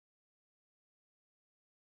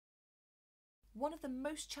One of the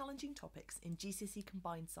most challenging topics in GCSE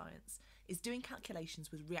Combined Science is doing calculations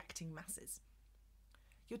with reacting masses.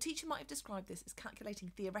 Your teacher might have described this as calculating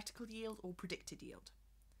theoretical yield or predicted yield.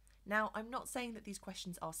 Now, I'm not saying that these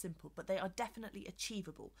questions are simple, but they are definitely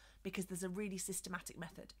achievable because there's a really systematic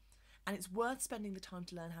method. And it's worth spending the time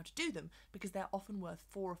to learn how to do them because they're often worth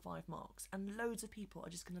 4 or 5 marks and loads of people are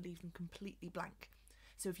just going to leave them completely blank.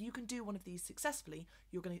 So if you can do one of these successfully,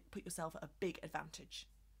 you're going to put yourself at a big advantage.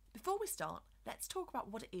 Before we start, let's talk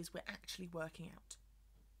about what it is we're actually working out.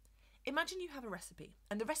 Imagine you have a recipe,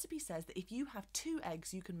 and the recipe says that if you have 2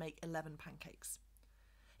 eggs, you can make 11 pancakes.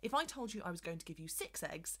 If I told you I was going to give you 6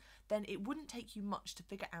 eggs, then it wouldn't take you much to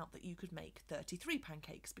figure out that you could make 33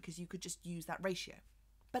 pancakes because you could just use that ratio.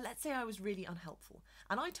 But let's say I was really unhelpful,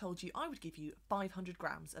 and I told you I would give you 500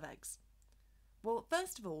 grams of eggs. Well,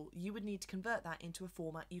 first of all, you would need to convert that into a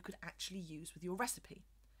format you could actually use with your recipe.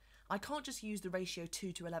 I can't just use the ratio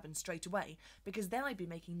 2 to 11 straight away because then I'd be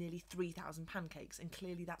making nearly 3,000 pancakes and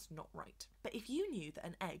clearly that's not right. But if you knew that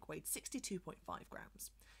an egg weighed 62.5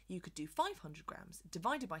 grams, you could do 500 grams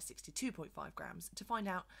divided by 62.5 grams to find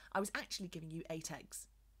out I was actually giving you 8 eggs.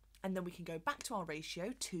 And then we can go back to our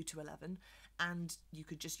ratio 2 to 11 and you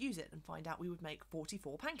could just use it and find out we would make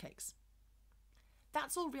 44 pancakes.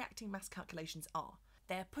 That's all reacting mass calculations are.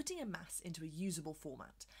 They're putting a mass into a usable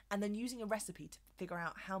format and then using a recipe to figure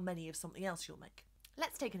out how many of something else you'll make.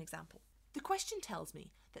 Let's take an example. The question tells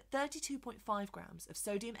me that 32.5 grams of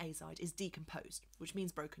sodium azide is decomposed, which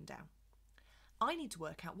means broken down. I need to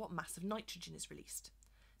work out what mass of nitrogen is released.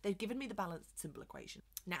 They've given me the balanced symbol equation.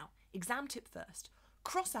 Now, exam tip first,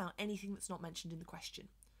 cross out anything that's not mentioned in the question.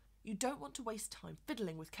 You don't want to waste time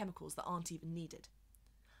fiddling with chemicals that aren't even needed.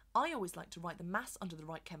 I always like to write the mass under the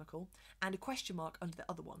right chemical and a question mark under the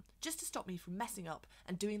other one, just to stop me from messing up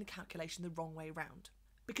and doing the calculation the wrong way round.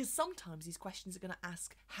 Because sometimes these questions are going to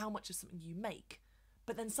ask how much of something you make,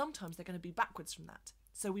 but then sometimes they're going to be backwards from that.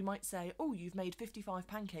 So we might say, oh, you've made 55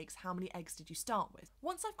 pancakes, how many eggs did you start with?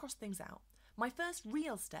 Once I've crossed things out, my first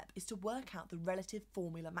real step is to work out the relative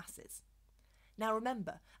formula masses. Now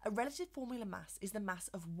remember, a relative formula mass is the mass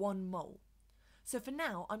of 1 mole. So for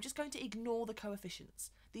now, I'm just going to ignore the coefficients,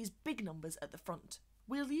 these big numbers at the front.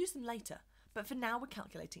 We'll use them later, but for now we're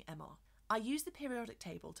calculating MR. I use the periodic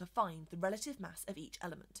table to find the relative mass of each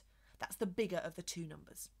element. That's the bigger of the 2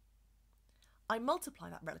 numbers. I multiply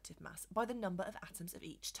that relative mass by the number of atoms of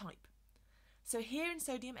each type. So here in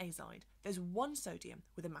sodium azide, there's 1 sodium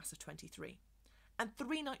with a mass of 23, and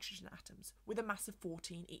 3 nitrogen atoms with a mass of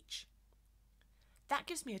 14 each. That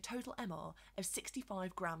gives me a total MR of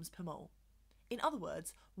 65 grams per mole. In other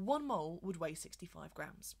words, 1 mole would weigh 65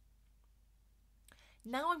 grams.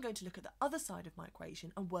 Now I'm going to look at the other side of my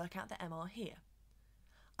equation and work out the MR here.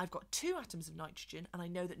 I've got 2 atoms of nitrogen and I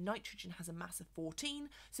know that nitrogen has a mass of 14,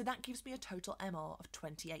 so that gives me a total MR of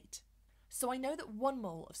 28. So I know that 1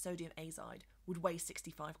 mole of sodium azide would weigh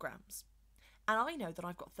 65 grams. And I know that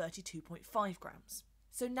I've got 32.5 grams.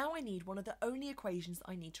 So now I need one of the only equations that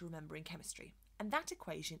I need to remember in chemistry, and that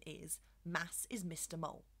equation is mass is Mr.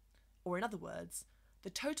 Mole. Or in other words, the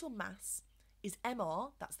total mass is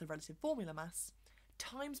MR, that's the relative formula mass,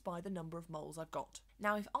 times by the number of moles I've got.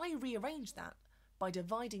 Now if I rearrange that by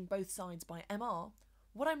dividing both sides by MR,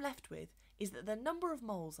 what I'm left with is that the number of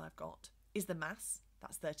moles I've got is the mass,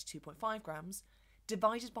 that's 32.5 grams,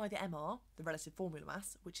 divided by the MR, the relative formula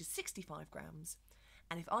mass, which is 65 grams.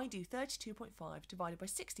 And if I do 32.5 divided by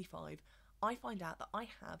 65, I find out that I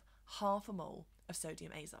have half a mole of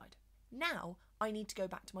sodium azide. Now I need to go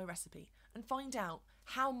back to my recipe and find out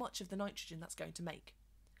how much of the nitrogen that's going to make.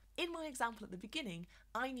 In my example at the beginning,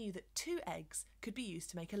 I knew that 2 eggs could be used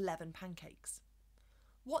to make 11 pancakes.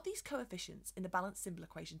 What these coefficients in the balanced symbol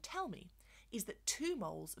equation tell me is that 2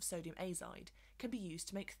 moles of sodium azide can be used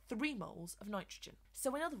to make 3 moles of nitrogen.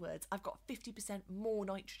 So in other words, I've got 50% more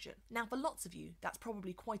nitrogen. Now for lots of you, that's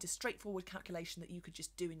probably quite a straightforward calculation that you could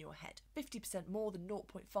just do in your head. 50% more than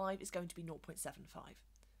 0.5 is going to be 0.75.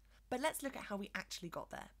 But let's look at how we actually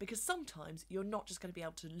got there, because sometimes you're not just going to be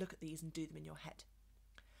able to look at these and do them in your head.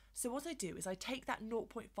 So what I do is I take that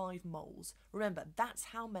 0.5 moles, remember that's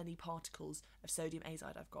how many particles of sodium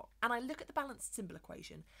azide I've got, and I look at the balanced symbol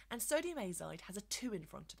equation, and sodium azide has a 2 in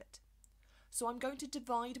front of it. So I'm going to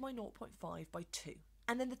divide my 0.5 by 2.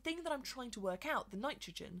 And then the thing that I'm trying to work out, the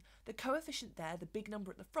nitrogen, the coefficient there, the big number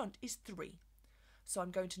at the front, is 3. So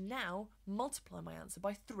I'm going to now multiply my answer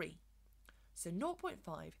by 3. So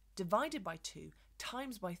 0.5 divided by 2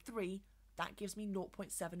 times by 3, that gives me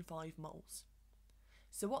 0.75 moles.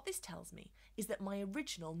 So what this tells me is that my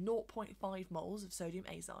original 0.5 moles of sodium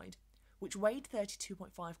azide, which weighed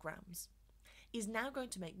 32.5 grams, is now going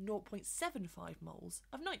to make 0.75 moles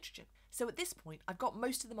of nitrogen. So at this point, I've got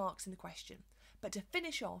most of the marks in the question, but to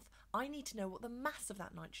finish off, I need to know what the mass of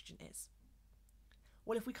that nitrogen is.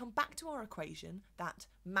 Well, if we come back to our equation that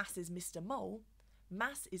mass is Mr. Mole,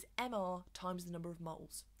 mass is MR times the number of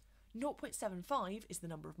moles. 0.75 is the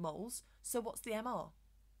number of moles, so what's the MR?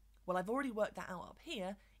 Well, I've already worked that out up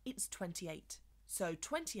here, it's 28. So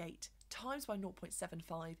 28 times by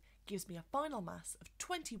 0.75 gives me a final mass of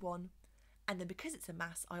 21, and then because it's a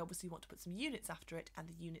mass, I obviously want to put some units after it, and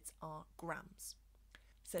the units are grams.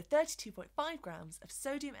 So 32.5 grams of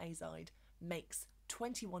sodium azide makes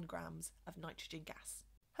 21 grams of nitrogen gas.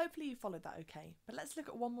 Hopefully you followed that okay, but let's look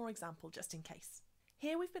at one more example just in case.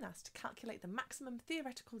 Here we've been asked to calculate the maximum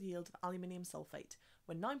theoretical yield of aluminium sulfate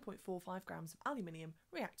when 9.45 grams of aluminium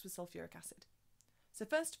reacts with sulfuric acid. So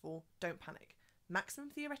first of all, don't panic. Maximum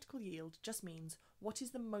theoretical yield just means what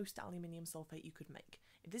is the most aluminium sulfate you could make.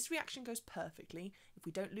 If this reaction goes perfectly, if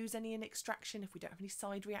we don't lose any in extraction, if we don't have any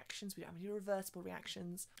side reactions, we don't have any reversible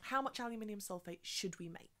reactions, how much aluminium sulfate should we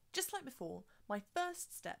make? Just like before, my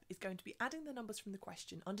first step is going to be adding the numbers from the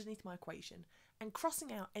question underneath my equation and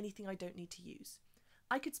crossing out anything I don't need to use.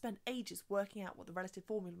 I could spend ages working out what the relative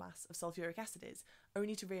formula mass of sulfuric acid is,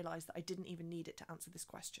 only to realise that I didn't even need it to answer this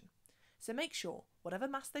question. So make sure, whatever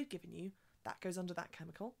mass they've given you, that goes under that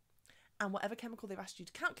chemical, and whatever chemical they've asked you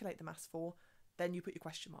to calculate the mass for, then you put your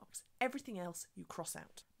question marks. Everything else you cross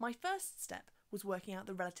out. My first step was working out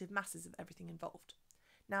the relative masses of everything involved.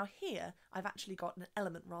 Now here, I've actually got an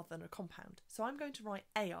element rather than a compound, so I'm going to write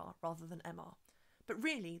AR rather than MR. But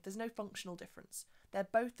really, there's no functional difference. They're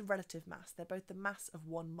both the relative mass, they're both the mass of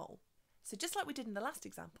 1 mole. So just like we did in the last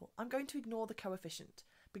example, I'm going to ignore the coefficient,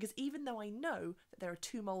 because even though I know that there are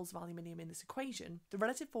 2 moles of aluminium in this equation, the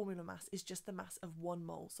relative formula mass is just the mass of 1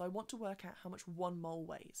 mole, so I want to work out how much 1 mole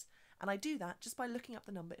weighs. And I do that just by looking up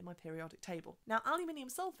the number in my periodic table. Now, aluminium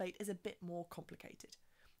sulfate is a bit more complicated.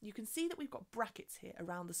 You can see that we've got brackets here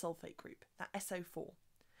around the sulfate group, that SO4.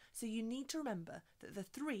 So you need to remember that the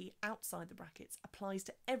 3 outside the brackets applies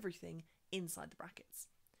to everything inside the brackets.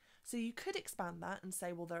 So you could expand that and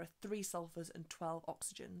say, well, there are 3 sulfurs and 12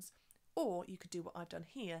 oxygens. Or you could do what I've done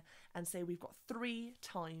here and say we've got 3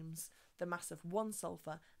 times the mass of 1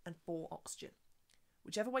 sulfur and 4 oxygen.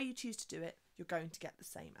 Whichever way you choose to do it, you're going to get the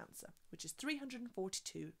same answer, which is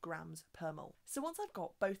 342 grams per mole. So once I've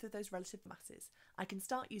got both of those relative masses, I can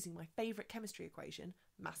start using my favourite chemistry equation,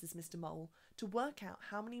 mass is Mr. Mole, to work out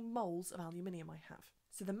how many moles of aluminium I have.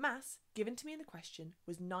 So the mass given to me in the question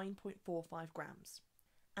was 9.45 grams.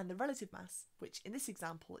 And the relative mass, which in this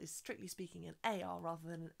example is strictly speaking an AR rather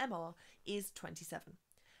than an MR, is 27.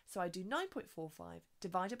 So I do 9.45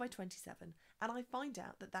 divided by 27 and I find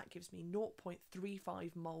out that that gives me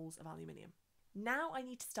 0.35 moles of aluminium. Now I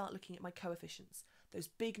need to start looking at my coefficients, those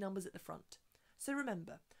big numbers at the front. So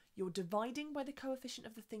remember, you're dividing by the coefficient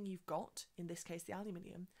of the thing you've got, in this case the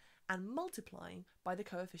aluminium, and multiplying by the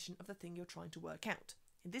coefficient of the thing you're trying to work out,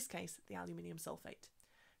 in this case the aluminium sulfate.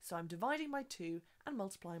 So I'm dividing by 2 and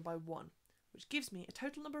multiplying by 1, which gives me a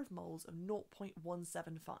total number of moles of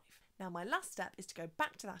 0.175. Now my last step is to go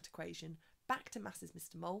back to that equation, back to mass is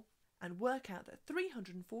Mr. Mole, and work out that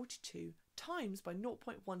 342 times by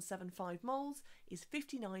 0.175 moles is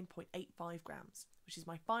 59.85 grams, which is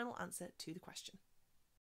my final answer to the question.